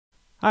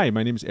Hi,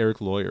 my name is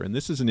Eric Lawyer, and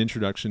this is an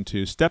introduction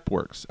to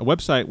Stepworks, a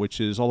website which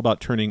is all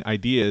about turning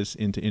ideas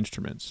into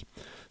instruments.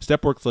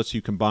 Stepworks lets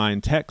you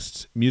combine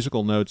texts,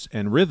 musical notes,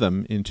 and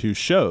rhythm into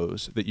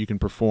shows that you can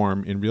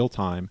perform in real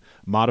time,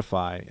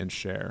 modify, and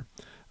share.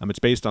 It's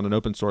based on an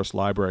open source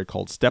library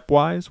called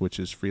Stepwise, which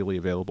is freely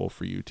available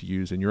for you to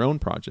use in your own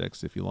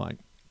projects if you like.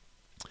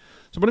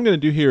 So what I'm going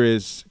to do here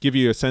is give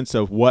you a sense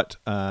of what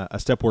a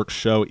Stepworks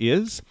show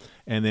is,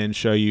 and then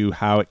show you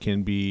how it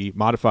can be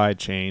modified,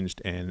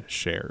 changed, and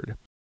shared.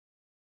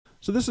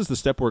 So this is the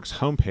Stepworks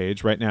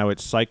homepage. Right now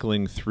it's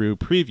cycling through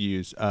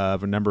previews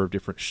of a number of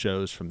different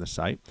shows from the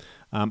site.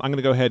 I'm going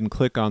to go ahead and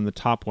click on the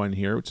top one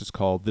here, which is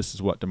called This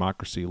Is What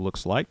Democracy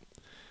Looks Like.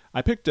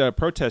 I picked a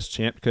protest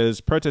chant because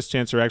protest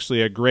chants are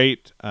actually a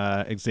great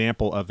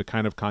example of the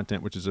kind of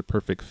content which is a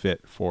perfect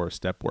fit for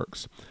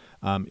Stepworks.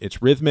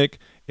 It's rhythmic,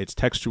 it's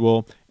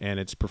textual, and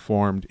it's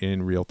performed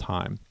in real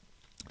time.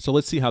 So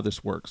let's see how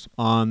this works.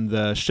 On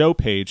the show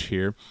page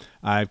here,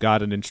 I've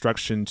got an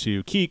instruction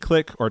to key,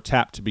 click, or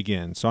tap to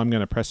begin. So I'm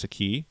going to press a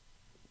key,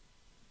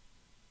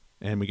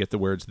 and we get the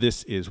words,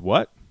 this is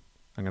what.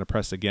 I'm going to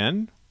press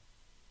again,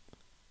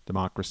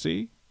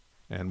 democracy,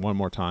 and one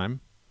more time,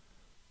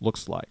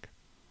 looks like.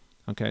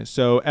 Okay,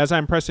 so as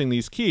I'm pressing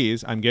these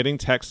keys, I'm getting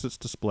text that's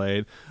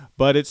displayed,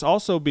 but it's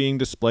also being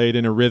displayed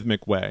in a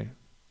rhythmic way.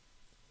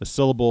 The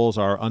syllables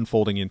are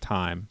unfolding in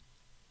time.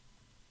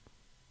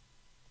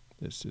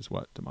 This is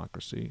what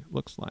democracy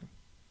looks like.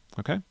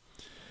 Okay.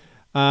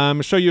 I'm going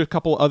to show you a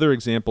couple other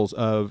examples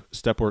of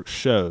Stepworks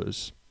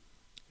shows.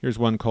 Here's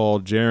one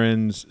called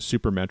Jaren's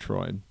Super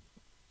Metroid.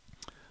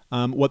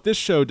 What this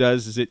show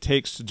does is it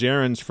takes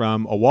gerunds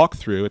from a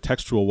walkthrough, a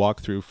textual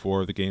walkthrough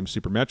for the game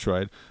Super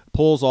Metroid,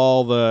 pulls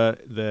all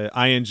the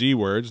ing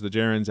words, the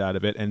gerunds out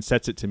of it, and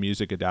sets it to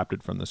music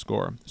adapted from the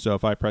score. So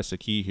if I press a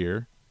key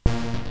here,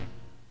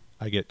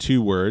 I get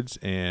 2 words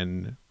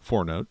and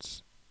 4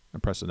 notes. I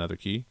press another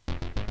key.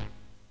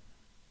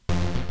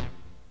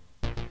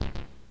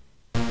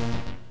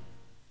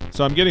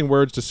 So I'm getting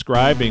words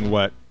describing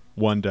what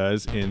one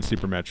does in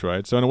Super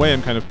Metroid. So in a way,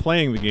 I'm kind of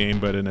playing the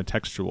game, but in a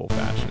textual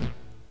fashion.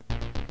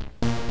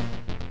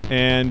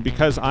 And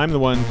because I'm the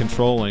one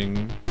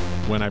controlling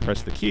when I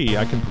press the key,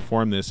 I can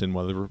perform this in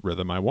whatever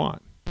rhythm I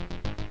want. I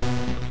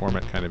can perform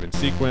it kind of in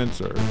sequence,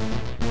 or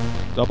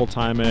double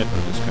time it,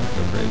 or just kind of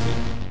go crazy.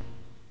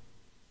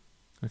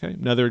 Okay,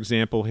 another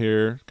example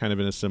here, kind of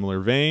in a similar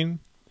vein.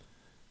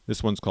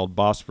 This one's called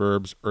Boss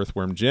Verbs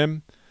Earthworm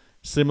Jim.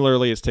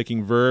 Similarly, it's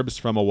taking verbs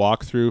from a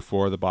walkthrough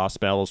for the boss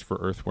battles for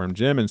Earthworm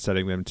Jim and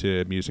setting them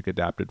to music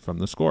adapted from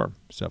the score.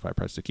 So if I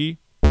press the key,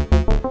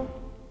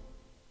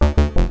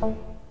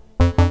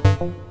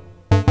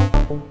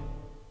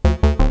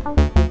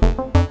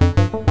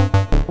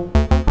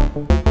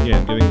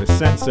 again, getting the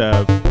sense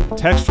of the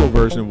textual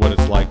version of what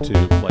it's like to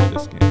play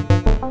this game.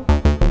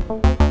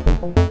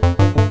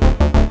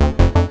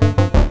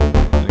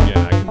 And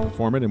again, I can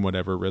perform it in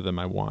whatever rhythm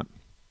I want.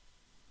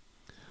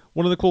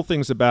 One of the cool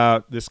things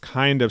about this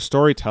kind of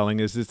storytelling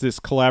is this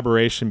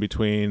collaboration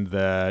between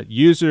the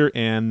user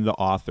and the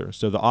author.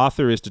 So the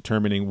author is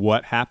determining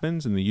what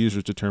happens, and the user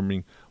is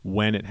determining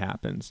when it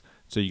happens.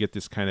 So you get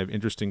this kind of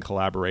interesting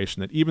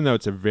collaboration that, even though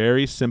it's a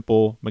very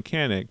simple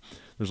mechanic,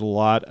 there's a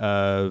lot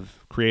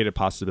of creative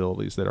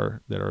possibilities that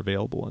are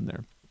available in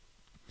there.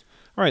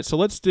 All right, so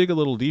let's dig a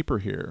little deeper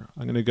here.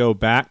 I'm going to go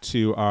back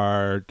to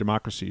our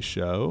democracy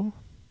show.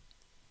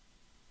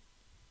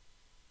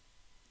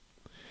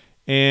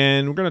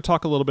 And we're going to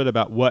talk a little bit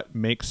about what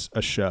makes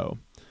a show.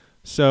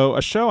 So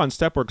a show on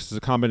Stepworks is a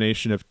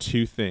combination of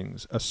 2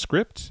 things, a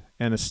script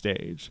and a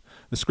stage.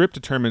 The script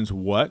determines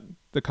what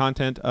the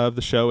content of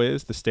the show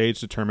is. The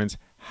stage determines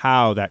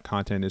how that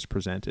content is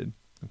presented.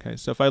 Okay,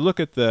 so if I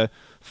look at the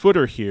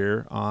footer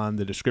here on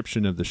the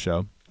description of the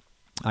show,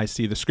 I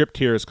see the script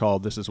here is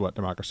called This Is What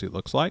Democracy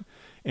Looks Like,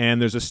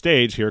 and there's a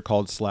stage here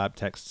called Slab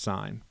Text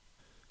Sign.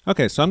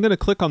 Okay, so I'm going to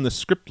click on the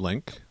script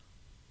link,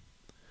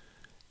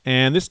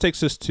 and this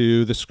takes us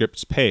to the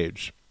scripts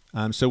page.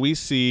 So we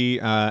see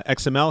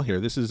XML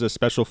here. This is a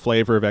special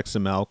flavor of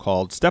XML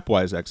called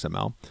Stepwise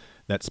XML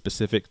that's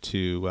specific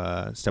to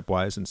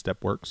Stepwise and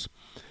Stepworks.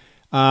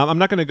 I'm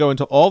not going to go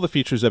into all the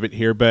features of it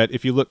here, but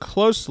if you look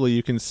closely,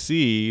 you can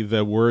see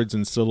the words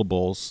and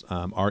syllables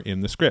are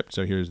in the script.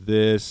 So here's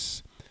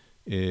this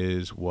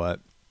is what,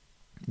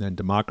 then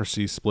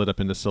democracy split up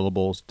into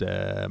syllables,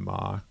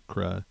 democracy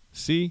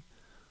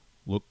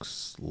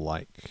looks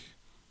like.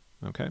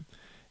 Okay.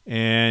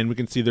 And we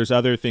can see there's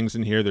other things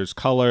in here. There's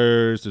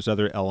colors, there's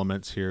other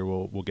elements here.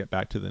 We'll get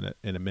back to them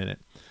in a minute.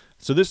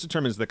 So this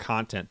determines the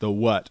content, the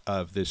what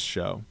of this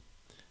show.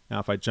 Now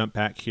if I jump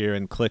back here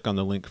and click on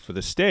the link for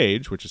the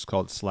stage, which is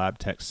called Slab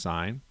Text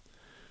Sign,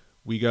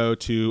 we go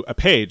to a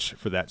page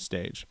for that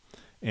stage.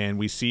 And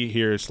we see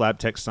here Slab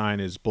Text Sign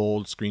is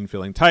bold screen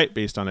filling type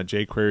based on a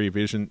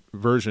jQuery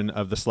version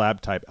of the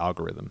slab type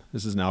algorithm.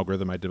 This is an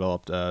algorithm I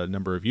developed a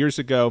number of years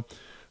ago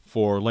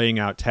for laying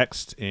out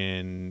text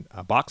in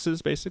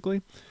boxes,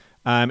 basically.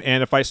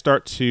 And if I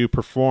start to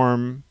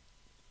perform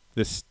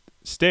this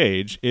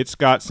stage, it's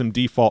got some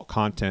default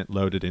content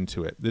loaded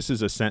into it. This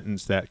is a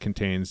sentence that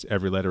contains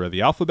every letter of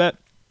the alphabet,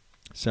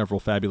 several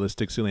fabulous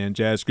Dixieland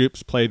jazz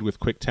groups played with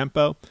quick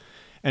tempo,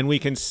 and we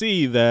can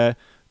see the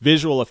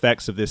visual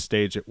effects of this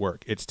stage at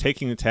work. It's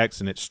taking the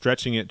text and it's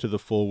stretching it to the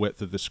full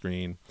width of the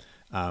screen.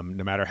 No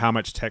matter how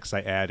much text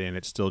I add in,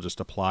 it still just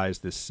applies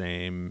this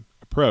same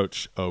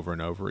approach over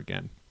and over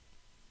again.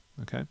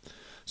 Okay,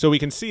 so we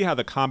can see how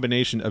the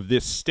combination of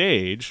this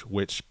stage,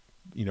 which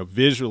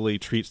visually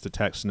treats the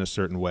text in a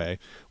certain way,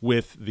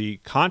 with the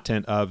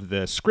content of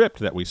the script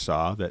that we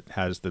saw that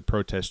has the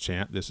protest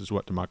chant, "This is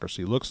what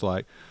democracy looks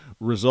like,"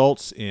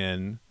 results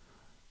in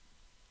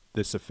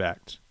this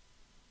effect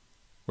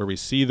where we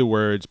see the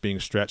words being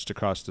stretched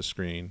across the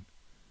screen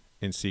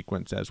in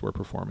sequence as we're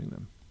performing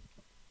them.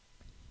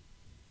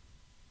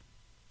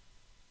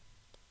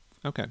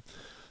 Okay,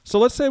 so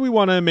let's say we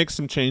want to make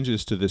some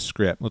changes to this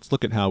script. Let's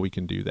look at how we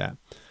can do that.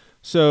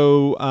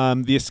 So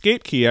the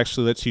escape key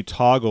actually lets you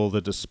toggle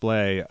the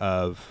display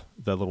of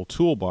the little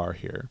toolbar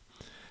here.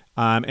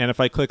 And if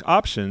I click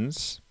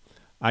Options,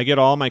 I get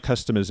all my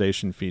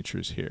customization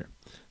features here.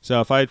 So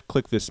if I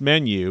click this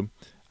menu,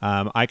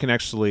 I can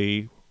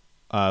actually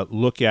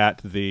look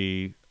at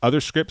the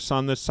other scripts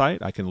on the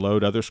site. I can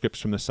load other scripts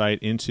from the site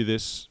into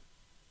this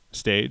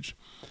stage.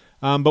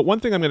 But one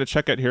thing I'm going to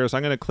check out here is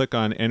I'm going to click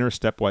on Enter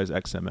Stepwise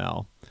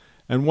XML.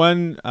 And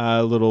one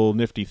little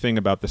nifty thing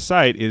about the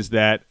site is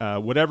that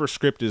whatever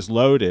script is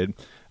loaded,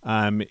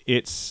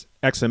 its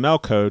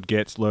XML code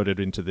gets loaded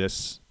into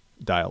this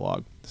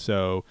dialog.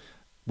 So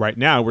right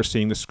now we're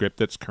seeing the script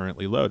that's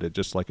currently loaded,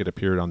 just like it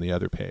appeared on the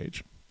other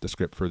page, the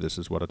script for "This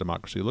is what a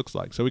democracy looks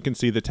like." So we can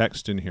see the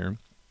text in here.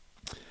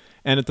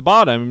 And at the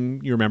bottom,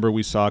 you remember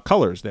we saw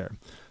colors there.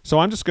 So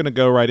I'm just going to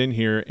go right in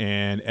here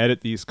and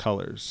edit these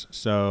colors.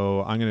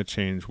 So I'm going to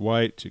change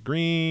white to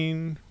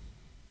green.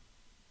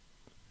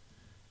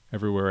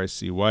 Everywhere I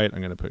see white, I'm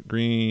going to put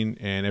green.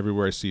 And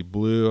everywhere I see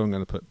blue, I'm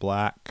going to put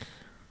black.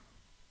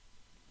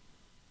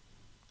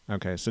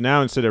 Okay, so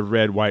now instead of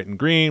red, white, and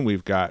green,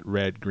 we've got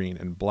red, green,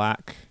 and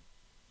black.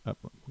 Oh,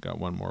 we've got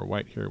one more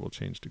white here. We'll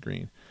change to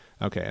green.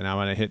 Okay, and now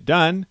when I hit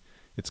done,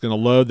 it's going to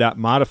load that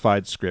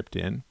modified script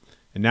in.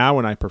 And now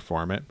when I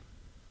perform it,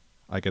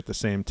 I get the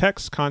same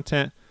text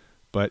content,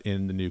 but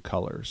in the new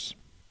colors.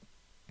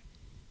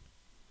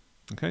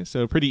 Okay,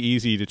 so pretty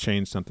easy to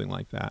change something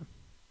like that.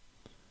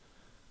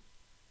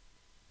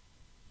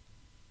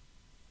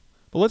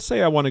 But let's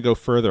say I want to go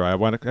further. I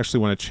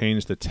actually want to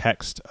change the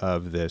text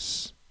of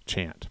this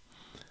chant.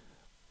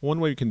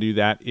 One way you can do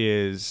that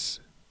is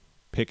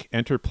pick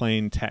Enter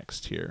Plain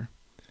Text here.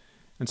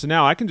 And so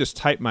now I can just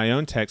type my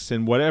own text,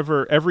 and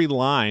every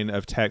line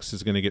of text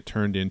is going to get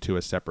turned into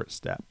a separate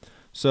step.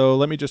 So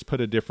let me just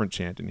put a different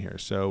chant in here.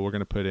 So we're going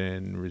to put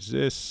in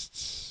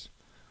 "Resist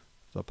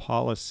the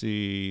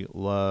policy,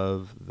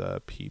 love the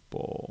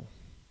people."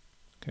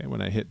 Okay,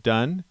 when I hit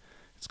done,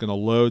 it's going to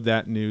load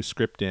that new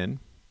script in.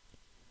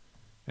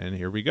 And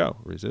here we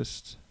go.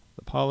 Resist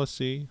the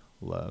policy,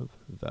 love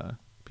the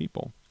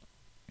people.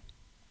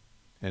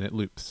 And it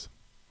loops.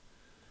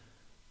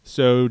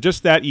 So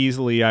just that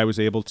easily, I was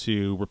able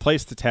to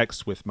replace the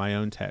text with my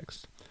own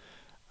text.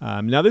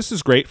 Now this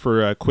is great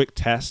for a quick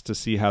test to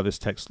see how this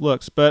text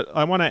looks, but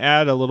I want to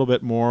add a little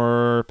bit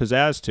more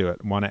pizzazz to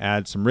it. I want to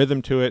add some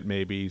rhythm to it,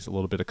 maybe a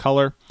little bit of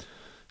color.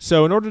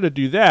 So in order to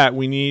do that,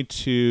 we need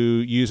to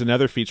use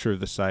another feature of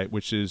the site,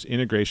 which is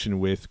integration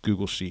with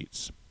Google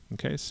Sheets.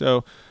 Okay,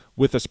 so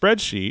with a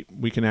spreadsheet,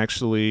 we can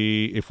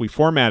actually, if we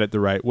format it the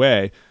right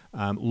way,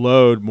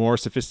 load more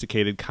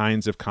sophisticated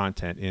kinds of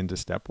content into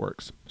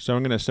Stepworks. So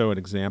I'm going to show an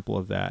example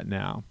of that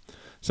now.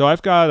 So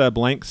I've got a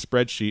blank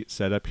spreadsheet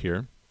set up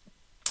here.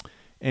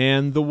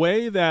 And the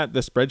way that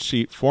the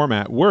spreadsheet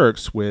format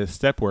works with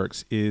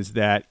Stepworks is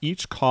that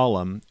each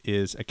column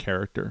is a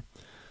character.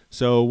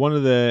 So one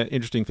of the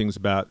interesting things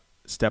about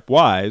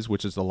Stepwise,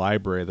 which is the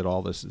library that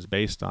all this is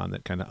based on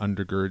that kind of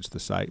undergirds the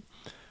site,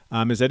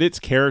 is that it's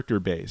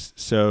character-based.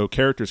 So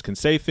characters can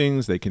say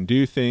things, they can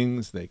do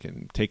things, they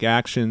can take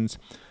actions.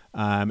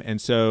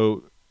 And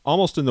so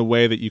almost in the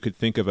way that you could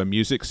think of a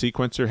music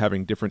sequencer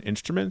having different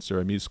instruments or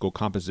a musical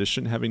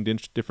composition having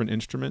different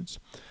instruments,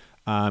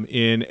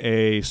 in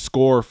a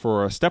score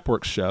for a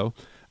Stepworks show,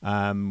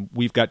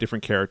 we've got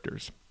different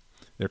characters.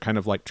 They're kind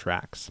of like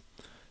tracks.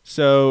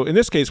 So in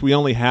this case, we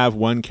only have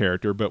one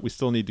character, but we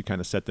still need to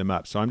kind of set them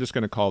up. So I'm just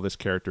going to call this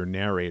character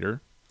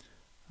narrator.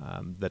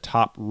 The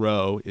top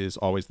row is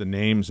always the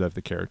names of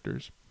the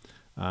characters.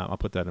 I'll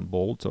put that in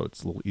bold so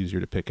it's a little easier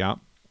to pick out.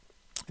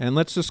 And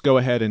let's just go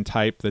ahead and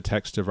type the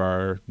text of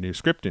our new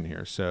script in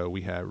here. So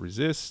we have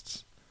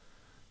resist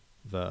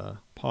the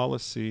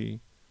policy,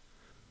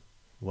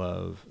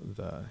 love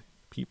the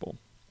people.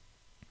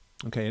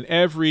 Okay, and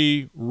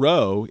every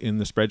row in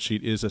the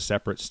spreadsheet is a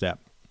separate step.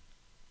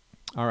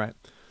 All right,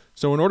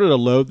 so in order to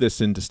load this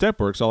into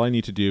Stepworks, all I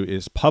need to do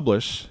is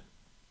publish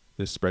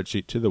this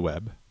spreadsheet to the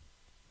web.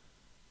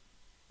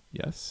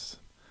 Yes.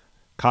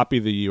 Copy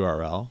the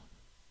URL.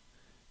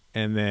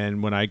 And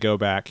then when I go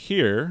back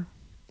here,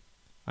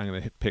 I'm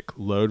going to pick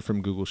Load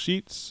from Google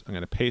Sheets. I'm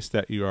going to paste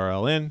that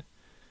URL in.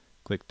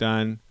 Click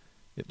Done.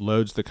 It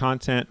loads the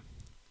content.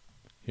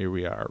 Here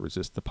we are,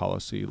 resist the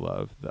policy,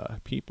 love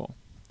the people.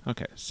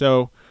 Okay,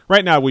 so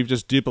right now we've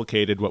just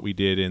duplicated what we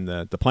did in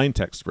the plain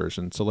text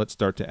version, so let's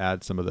start to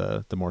add some of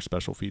the more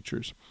special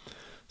features.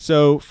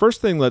 So first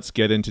thing let's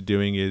get into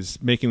doing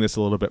is making this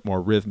a little bit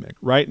more rhythmic.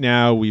 Right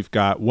now we've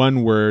got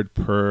one word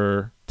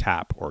per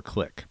tap or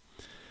click.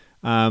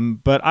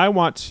 But I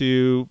want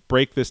to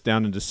break this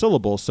down into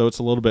syllables so it's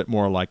a little bit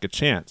more like a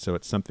chant. So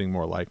it's something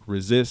more like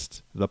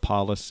resist the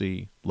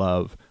policy,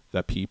 love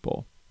the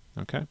people.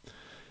 Okay,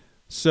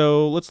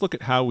 so let's look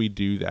at how we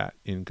do that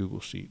in Google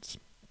Sheets.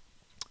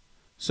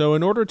 So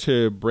in order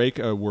to break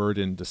a word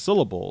into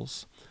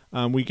syllables,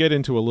 we get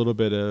into a little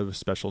bit of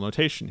special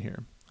notation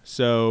here.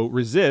 So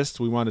resist,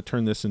 we want to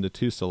turn this into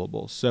 2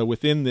 syllables. So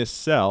within this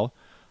cell,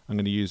 I'm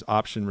going to use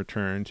option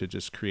return to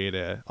just create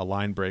a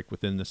line break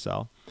within the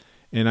cell.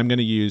 And I'm going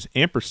to use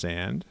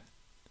ampersand,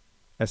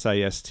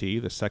 S-I-S-T,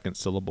 the second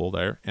syllable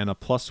there, and a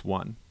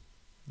 +1.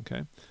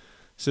 Okay,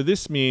 so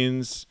this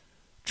means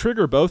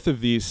trigger both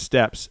of these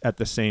steps at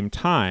the same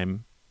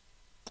time,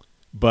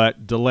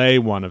 but delay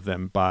one of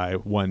them by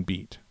 1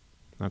 beat.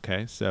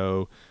 Okay,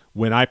 so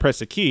when I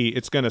press a key,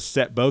 it's going to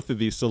set both of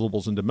these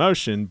syllables into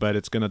motion, but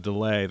it's going to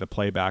delay the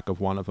playback of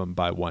one of them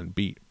by 1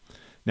 beat.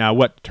 Now,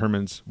 what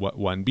determines what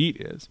 1 beat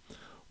is?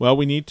 Well,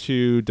 we need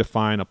to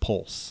define a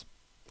pulse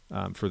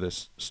for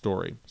this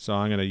story. So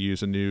I'm going to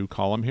use a new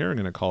column here. I'm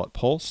going to call it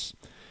pulse,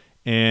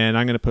 and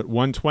I'm going to put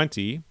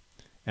 120,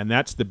 and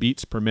that's the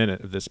beats per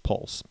minute of this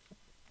pulse.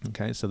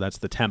 Okay, so that's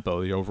the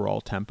tempo, the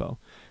overall tempo.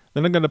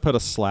 Then I'm going to put a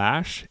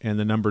slash and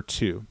the number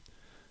 2.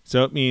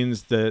 So it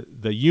means the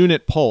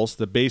unit pulse,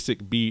 the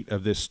basic beat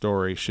of this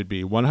story, should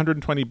be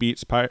 120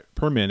 beats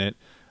per minute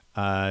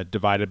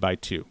divided by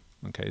 2.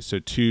 Okay, so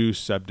 2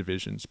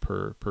 subdivisions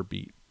per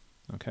beat.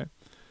 Okay,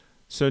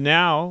 so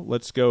now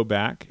let's go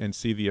back and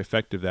see the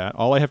effect of that.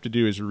 All I have to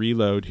do is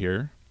reload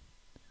here,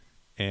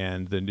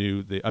 and the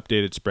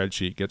updated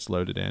spreadsheet gets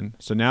loaded in.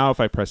 So now if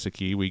I press a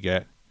key, we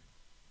get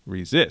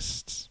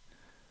resists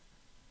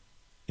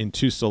in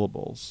 2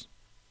 syllables.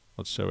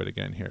 Let's show it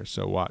again here.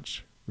 So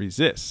watch,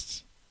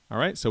 resists. All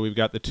right, so we've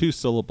got the 2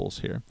 syllables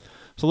here.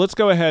 So let's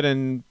go ahead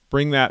and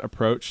bring that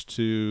approach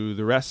to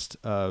the rest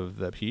of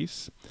the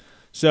piece.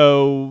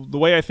 So the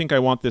way I think I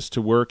want this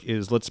to work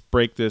is let's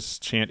break this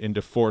chant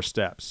into 4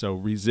 steps. So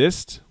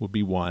resist will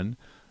be 1,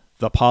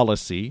 the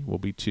policy will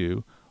be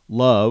 2,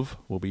 love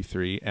will be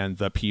 3, and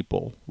the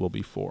people will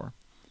be 4.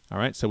 All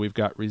right, so we've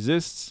got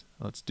resists.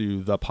 Let's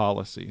do the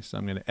policy. So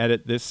I'm going to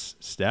edit this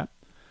step.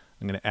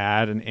 I'm going to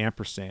add an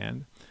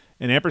ampersand.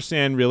 And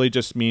ampersand really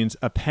just means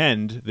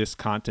append this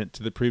content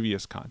to the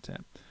previous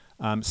content.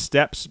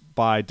 Steps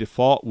by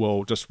default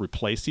will just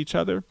replace each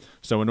other.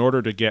 So in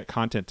order to get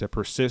content to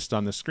persist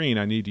on the screen,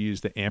 I need to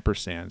use the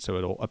ampersand so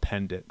it'll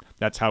append it.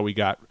 That's how we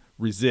got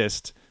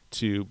resist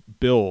to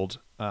build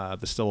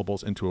the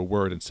syllables into a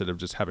word instead of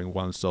just having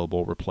one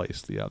syllable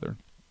replace the other.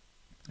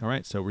 All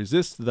right, so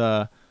resist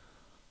the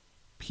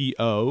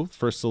P-O,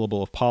 first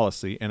syllable of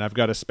policy, and I've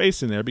got a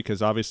space in there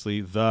because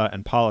obviously the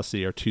and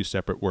policy are 2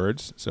 separate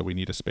words, so we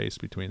need a space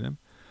between them.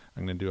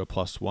 I'm going to do a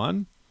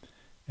 +1,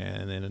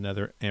 and then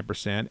another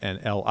ampersand, and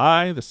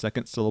L-I, the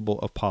second syllable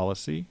of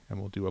policy, and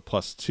we'll do a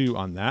 +2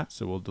 on that,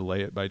 so we'll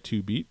delay it by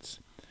 2 beats.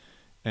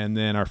 And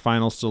then our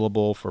final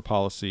syllable for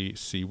policy,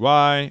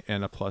 C-Y,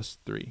 and a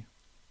 +3.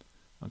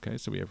 Okay,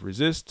 so we have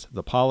resist,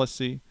 the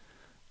policy.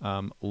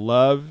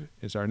 Love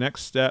is our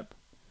next step.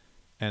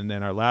 And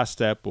then our last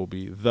step will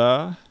be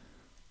the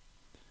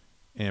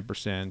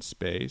ampersand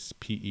space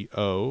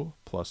P-E-O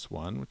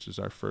 +1, which is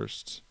our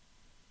first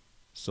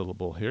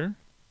syllable here.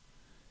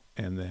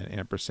 And then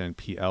ampersand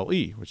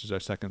P-L-E, which is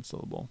our second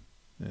syllable.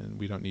 And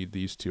we don't need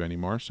these 2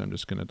 anymore, so I'm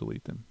just going to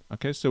delete them.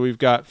 Okay, so we've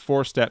got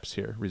 4 steps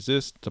here.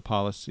 Resist, the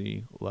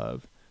policy,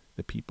 love,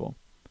 the people.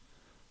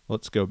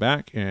 Let's go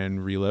back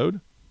and reload.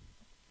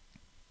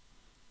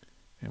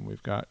 And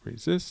we've got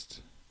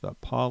resist, the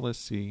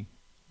policy,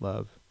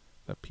 love,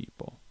 the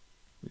people.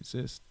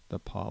 Resist the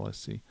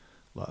policy,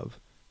 love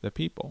the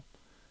people.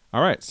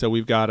 All right, so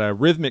we've got a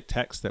rhythmic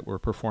text that we're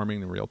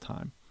performing in real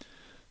time.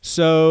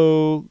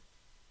 So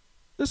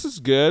this is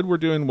good. We're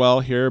doing well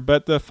here,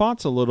 but the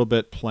font's a little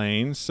bit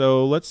plain.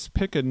 So let's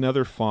pick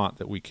another font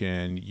that we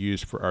can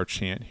use for our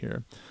chant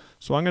here.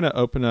 So I'm going to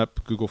open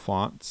up Google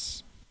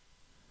Fonts.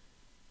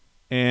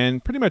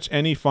 And pretty much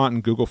any font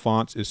in Google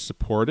Fonts is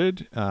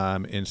supported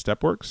in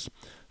Stepworks.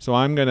 So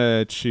I'm going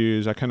to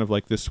choose, I kind of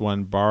like this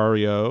one,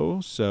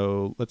 Barrio.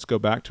 So let's go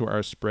back to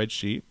our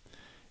spreadsheet.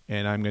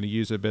 And I'm going to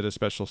use a bit of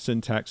special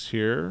syntax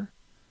here.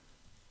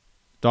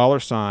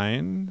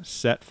 $,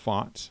 set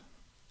font.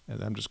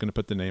 And I'm just going to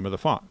put the name of the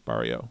font,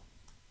 Barrio.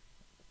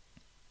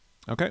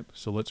 Okay,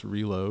 so let's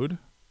reload.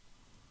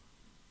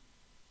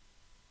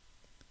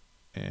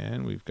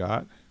 And we've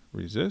got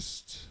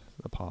resist,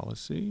 the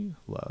policy,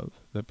 love,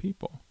 the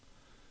people.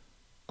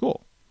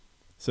 Cool.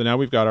 So now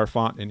we've got our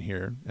font in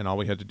here, and all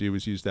we had to do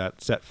was use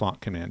that set font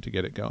command to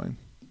get it going.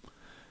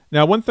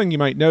 Now, one thing you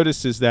might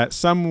notice is that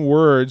some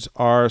words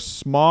are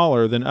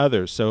smaller than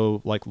others.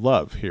 So like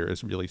love here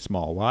is really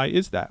small. Why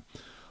is that?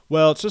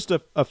 Well, it's just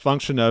a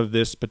function of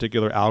this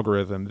particular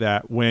algorithm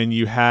that when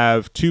you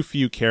have too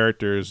few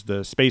characters,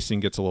 the spacing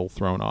gets a little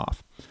thrown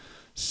off.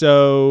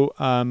 So,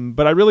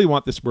 but I really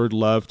want this word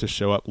love to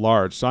show up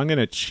large. So I'm going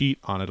to cheat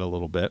on it a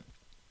little bit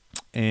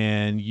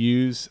and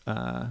use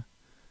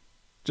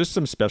just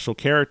some special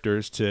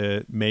characters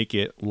to make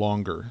it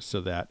longer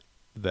so that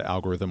the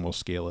algorithm will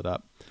scale it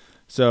up.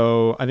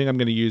 So I think I'm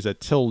going to use a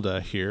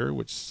tilde here,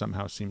 which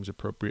somehow seems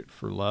appropriate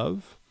for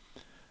love.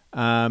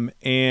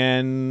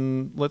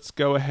 And let's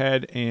go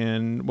ahead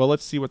and, well,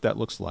 let's see what that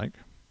looks like.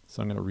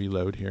 So I'm going to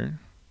reload here.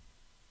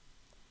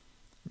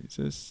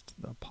 Resist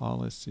the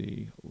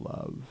policy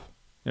love.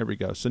 There we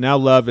go. So now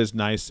love is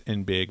nice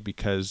and big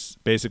because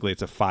basically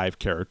it's a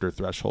 5-character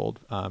threshold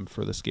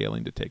for the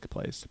scaling to take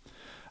place.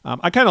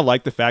 I kind of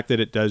like the fact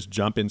that it does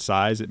jump in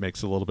size. It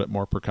makes it a little bit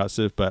more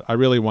percussive, but I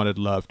really wanted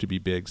love to be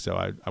big, so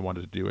I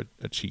wanted to do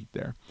a cheat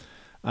there.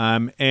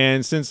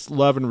 And since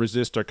love and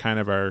resist are kind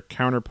of our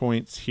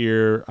counterpoints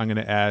here, I'm going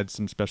to add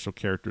some special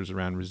characters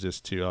around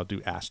resist too. I'll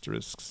do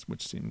asterisks,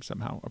 which seems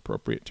somehow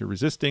appropriate to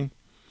resisting.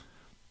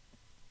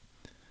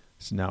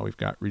 So now we've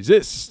got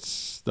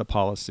resist the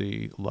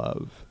policy,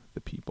 love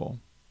the people.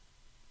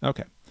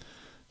 Okay.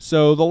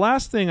 So the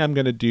last thing I'm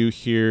going to do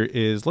here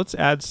is let's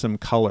add some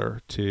color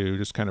to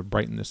just kind of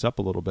brighten this up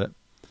a little bit.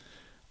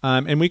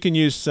 And we can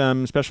use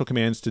some special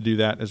commands to do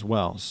that as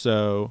well.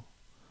 So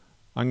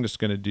I'm just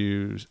going to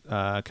do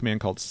a command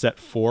called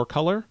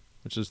set4color,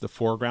 which is the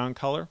foreground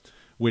color,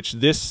 which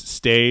this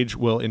stage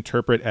will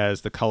interpret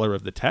as the color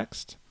of the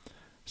text.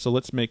 So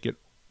let's make it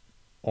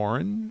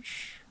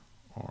orange.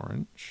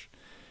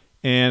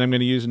 And I'm going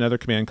to use another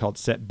command called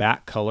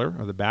setBackColor,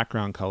 or the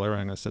background color.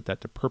 I'm going to set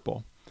that to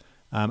purple.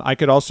 I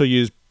could also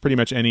use pretty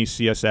much any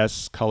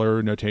CSS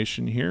color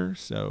notation here.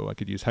 So I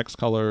could use hex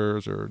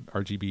colors or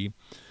RGB.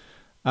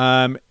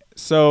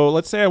 So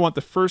let's say I want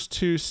the first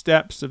 2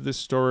 steps of this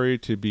story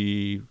to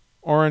be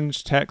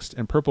orange text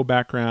and purple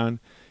background.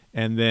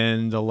 And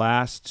then the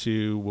last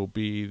 2 will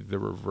be the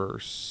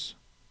reverse.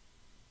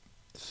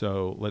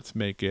 So let's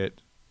make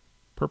it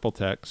purple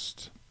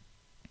text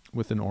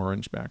with an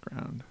orange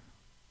background.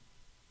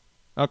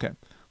 Okay,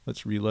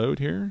 let's reload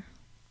here.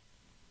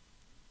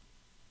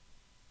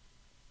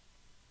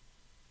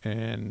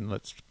 And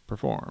let's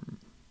perform.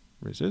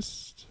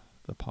 Resist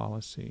the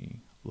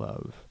policy,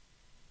 love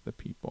the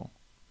people.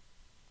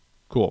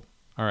 Cool.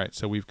 All right,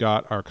 so we've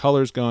got our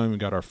colors going, we've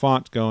got our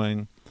font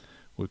going,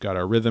 we've got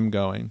our rhythm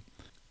going.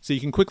 So you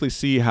can quickly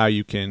see how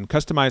you can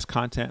customize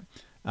content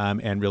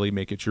and really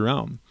make it your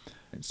own.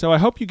 So I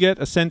hope you get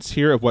a sense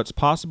here of what's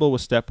possible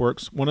with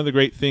Stepworks. One of the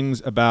great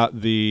things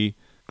about the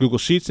Google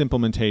Sheets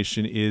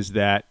implementation is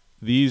that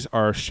these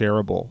are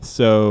shareable.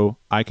 So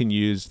I can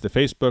use the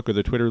Facebook or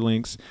the Twitter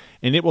links,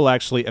 and it will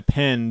actually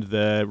append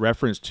the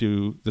reference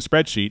to the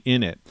spreadsheet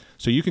in it.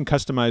 So you can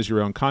customize your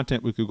own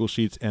content with Google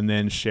Sheets and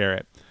then share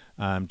it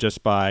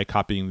just by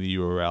copying the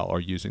URL or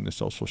using the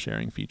social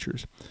sharing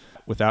features.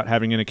 Without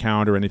having an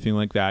account or anything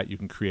like that, you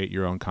can create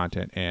your own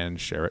content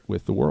and share it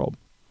with the world.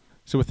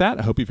 So with that,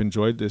 I hope you've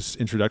enjoyed this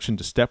introduction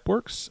to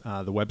Stepworks.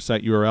 The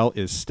website URL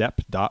is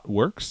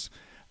step.works.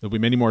 There'll be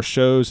many more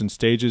shows and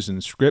stages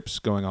and scripts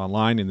going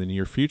online in the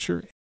near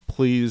future.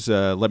 Please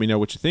let me know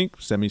what you think.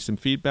 Send me some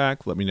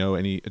feedback. Let me know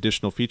any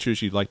additional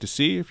features you'd like to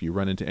see if you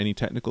run into any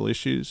technical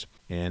issues.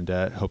 And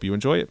hope you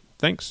enjoy it.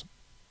 Thanks.